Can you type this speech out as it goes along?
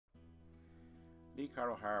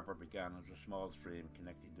Lecarrow Harbour began as a small stream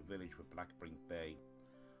connecting the village with Blackbrink Bay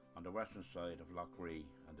on the western side of Lough Ree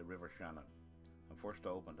and the River Shannon, and first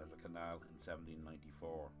opened as a canal in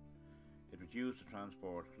 1794. It was used to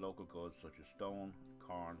transport local goods such as stone,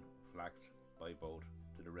 corn, flax by boat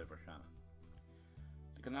to the River Shannon.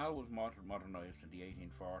 The canal was modernised in the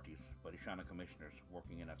 1840s by the Shannon Commissioners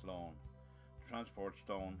working in Athlone to transport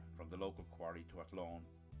stone from the local quarry to Athlone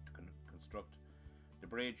to construct the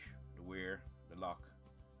bridge, the weir, the lock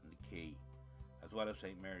and the quay, as well as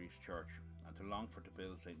St Mary's Church, and to Longford to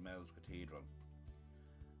build St Mel's Cathedral.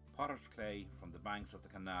 Potter's clay from the banks of the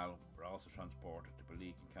canal were also transported to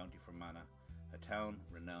Beleek in County Fermanagh, a town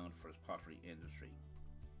renowned for its pottery industry.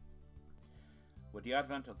 With the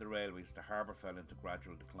advent of the railways, the harbour fell into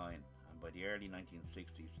gradual decline, and by the early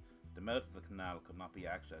 1960s, the mouth of the canal could not be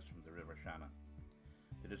accessed from the River Shannon.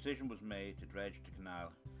 The decision was made to dredge the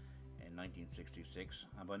canal in 1966,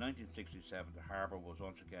 and by 1967 the harbour was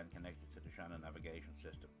once again connected to the Shannon navigation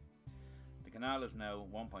system. The canal is now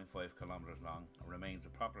 1.5 kilometres long and remains a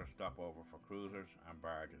popular stopover for cruisers and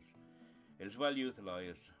barges. It is well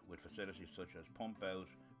utilised with facilities such as pump out,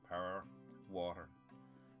 power, water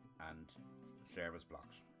and service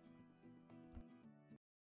blocks.